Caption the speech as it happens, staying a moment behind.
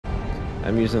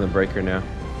I'm using the breaker now.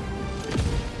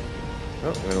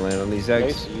 Oh, I'm gonna land on these I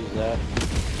eggs. used to use that.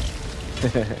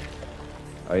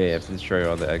 Oh yeah, you have to destroy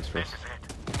all the eggs first.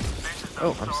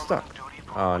 Oh, I'm stuck.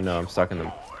 Oh no, I'm stuck in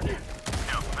them.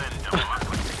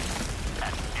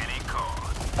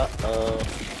 Uh-oh.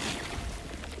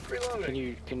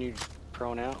 Can you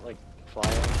prone out, like fly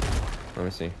out? Let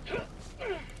me see.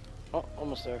 Oh,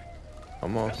 almost there.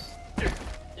 Almost.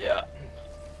 Yeah.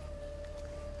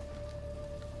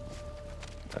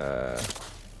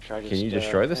 Can you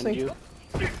destroy this thing?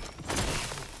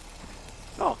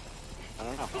 Oh, I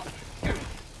don't know. Can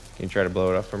you try to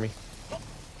blow it up for me?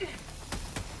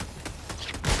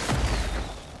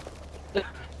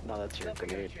 No, that's your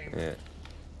grenade.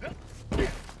 Yeah.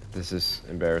 This is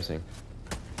embarrassing.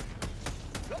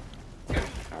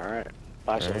 Alright.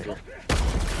 Bye, soldier.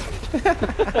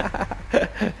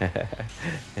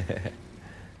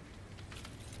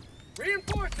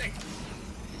 Reinforcing.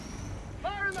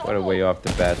 What a way off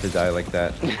the bat to die like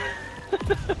that.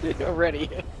 Already.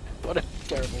 What a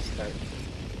terrible start.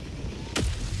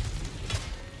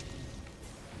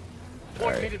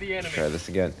 Alright, try this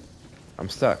again. I'm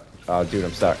stuck. Oh, dude,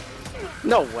 I'm stuck.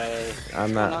 No way.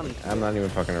 I'm not even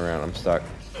fucking around. I'm stuck.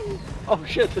 Oh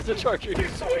shit, there's a charger.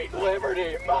 Sweet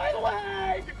liberty, my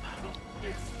leg!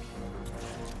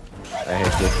 I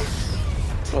hate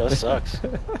this. Well, this sucks.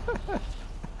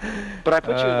 But I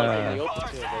put you like in the open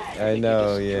too. I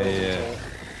know,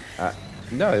 yeah.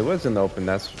 No, it was in the open.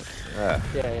 That's. Yeah.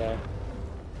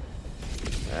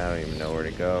 I don't even know where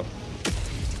to go.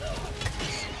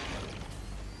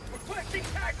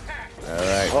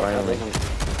 Alright, finally.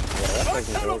 Yeah, that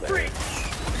doesn't go there.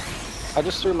 I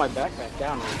just threw my backpack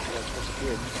down and it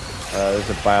disappeared. There's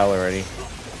a bile already.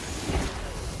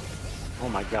 Oh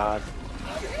my god.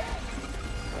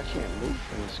 I can't move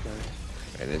from this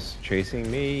guy. It is chasing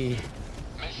me.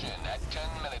 Mission at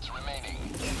 10 minutes remaining.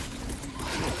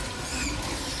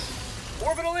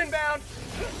 Orbital inbound.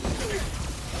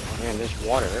 Oh man, there's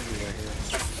water everywhere here.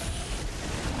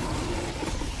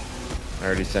 I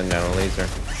already sent down a laser.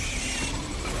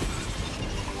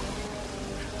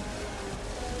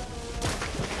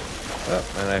 Oh,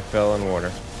 and I fell in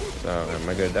water. So, am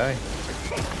I gonna die?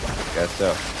 Guess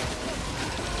so.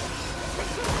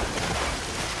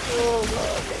 Oh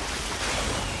god.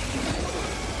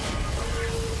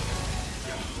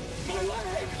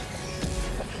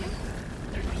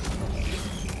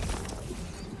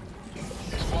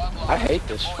 I hate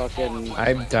this fucking...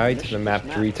 I've died to the map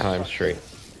 3 times straight.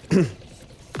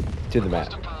 To the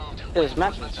map. This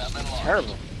map is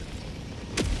terrible.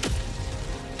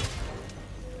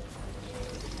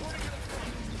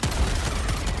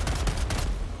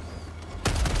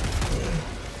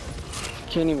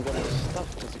 Can't even get my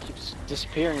stuff because it keeps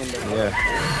disappearing in the water. Yeah.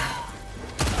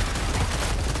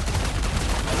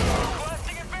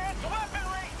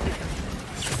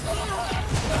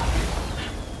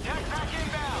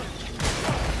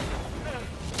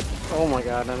 Oh my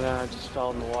god, and then I just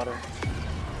fell in the water. I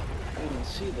didn't even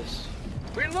see this.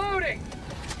 Reloading.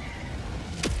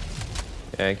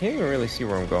 Yeah, I can't even really see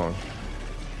where I'm going.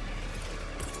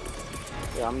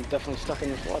 Yeah, I'm definitely stuck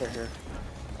in this water here.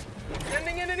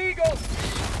 Sending in an eagle.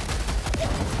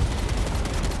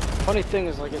 Funny thing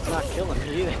is, like, it's not killing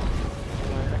me either.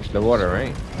 The water,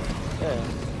 right?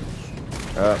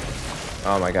 Yeah.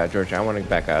 Oh my god, George, I want to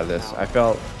back out of this. I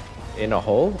fell in a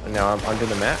hole, and now I'm under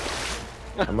the map.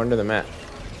 I'm under the map.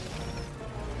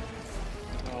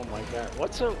 Oh my god,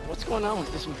 what's going on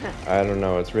with this map? I don't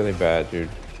know, it's really bad, dude.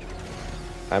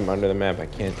 I'm under the map, I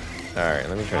can't... Alright,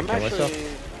 let me try to kill myself.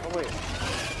 Oh wait.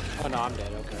 Oh no, I'm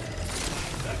dead, okay.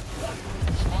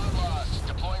 Squad lost.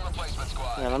 Deploying replacement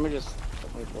squad. Yeah, let me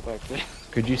go back there.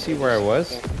 Could you see where I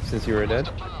was, since you were dead?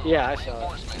 Yeah, I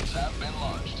saw it. Reinforcements have been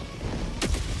launched.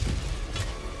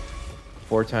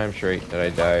 4 times straight that I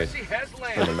died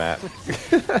from the map.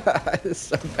 It's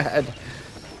so bad.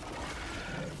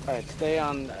 Alright, stay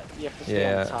on, you have to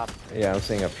stay on top. Yeah, I'm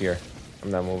staying up here.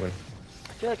 I'm not moving.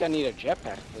 I feel like I need a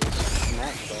jetpack for this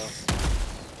map,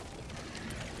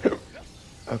 though.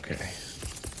 Okay.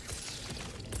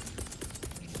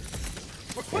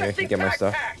 Yeah, I can get my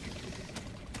stuff.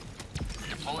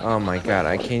 Oh my god,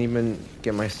 I can't even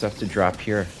get my stuff to drop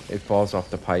here. It falls off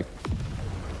the pipe.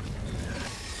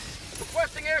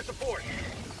 Requesting air support.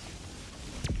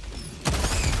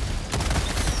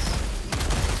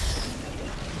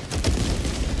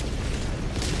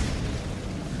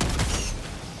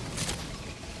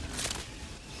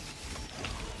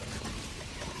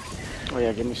 Oh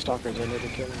yeah, give me stalkers, I need to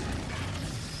kill them.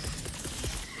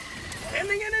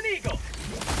 Sending in an eagle.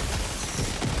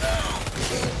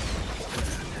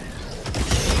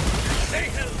 Stay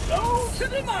held. Hello to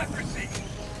democracy.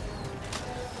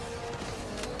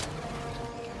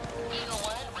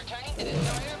 Returning to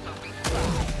destroyer for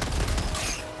resupply.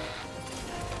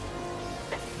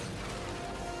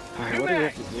 Alright, what do we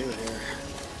have to do here?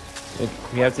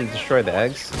 We have to destroy the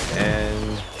eggs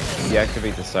and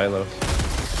deactivate the silos.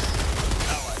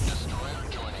 Allied destroyer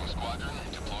joining squadron.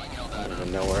 Deploying I Helldivers. don't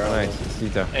even know where I Nice, was.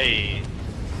 Zito. Hey.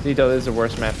 Zito, this is the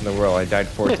worst map in the world. I died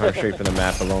 4 times straight from the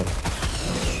map alone.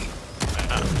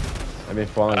 I've been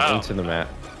falling into the map.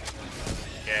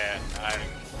 Yeah, I'm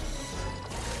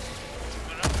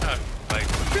like,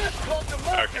 Just called okay,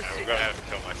 democracy. I'm gonna have to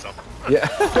kill myself. Yeah.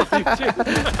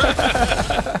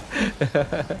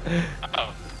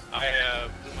 Oh, I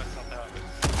blew myself out.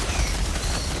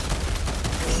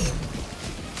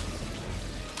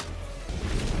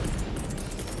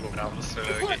 Moving out the get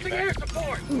you Requesting air back.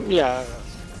 support. Yeah.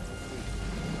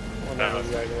 That was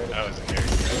I scary.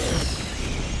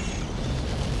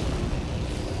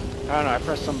 don't know, I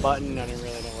pressed some button, I didn't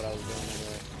really know what I was doing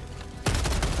anyway.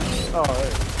 Oh, there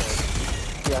it is.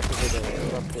 Deactivated the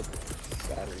corrupted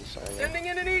battery, sorry. Sending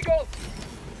in an eagle.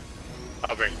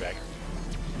 I'll bring you back.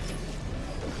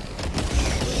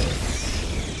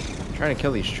 I'm trying to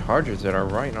kill these chargers that are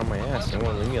right on my ass. They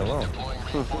won't leave me alone. Deploying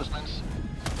reinforcements.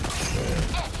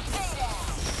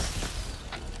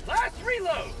 Last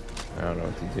reload. I don't know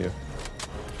what to do.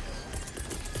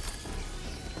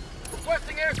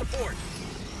 Requesting air support.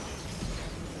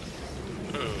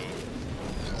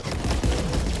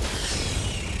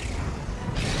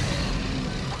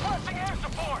 Requesting air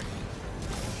support.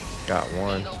 Got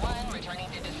one. Eagle 1 returning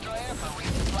to destroyer for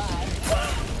resupply.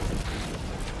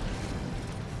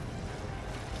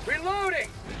 Reloading.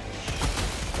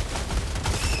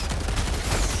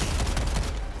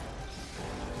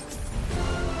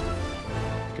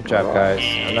 Good job, guys.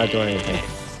 I'm not doing anything.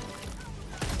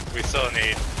 We still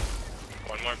need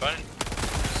one more button.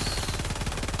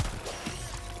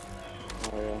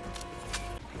 Oh, yeah.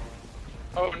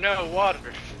 Oh no,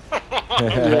 water.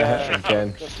 Yeah,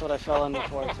 Again. that's what I fell in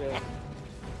before, too.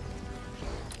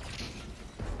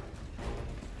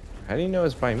 How do you know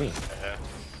it's by me?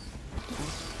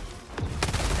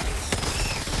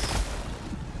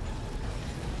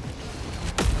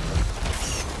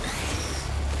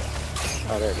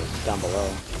 Oh, there it is, down below.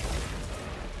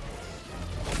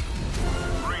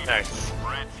 Nice.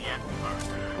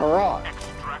 Hurrah!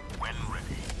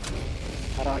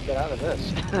 How do I get out of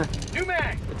this? New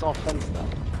mag. It's all fun stuff.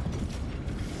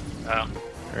 Oh.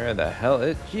 Where the hell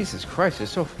is Jesus Christ,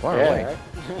 it's so far Yeah, away. right?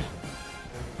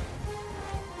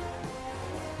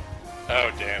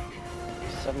 Oh damn.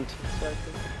 17 seconds.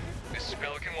 This is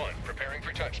Pelican 1, preparing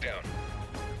for touchdown.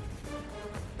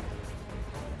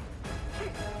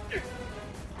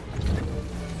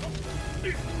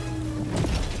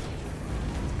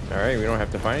 Alright, we don't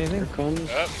have to find anything? Here comes.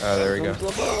 Oh, there we go. comes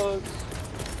the bugs.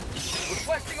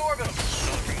 Requesting orbital.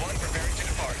 Pelican 1 preparing to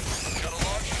depart. Shuttle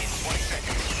launch in 20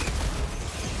 seconds.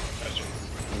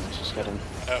 Let's just get him.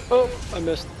 Oh. Oh, I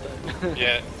missed that.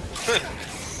 Yeah.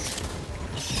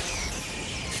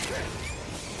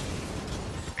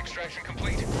 Extraction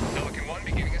complete. Pelican 1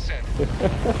 beginning ascent.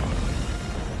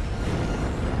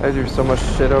 I do so much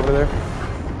shit over there.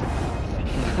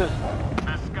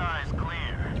 The sky's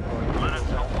clear. Let us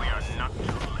hope we are not too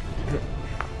late.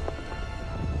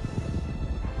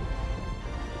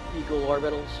 Eagle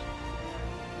orbitals.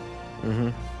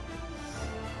 Mm-hmm.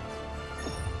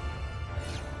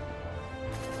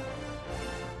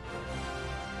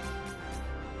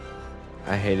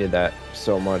 I hated that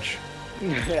so much.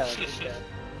 Yeah,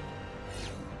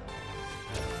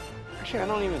 actually, I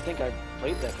don't even think I've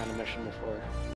played that kind of mission before.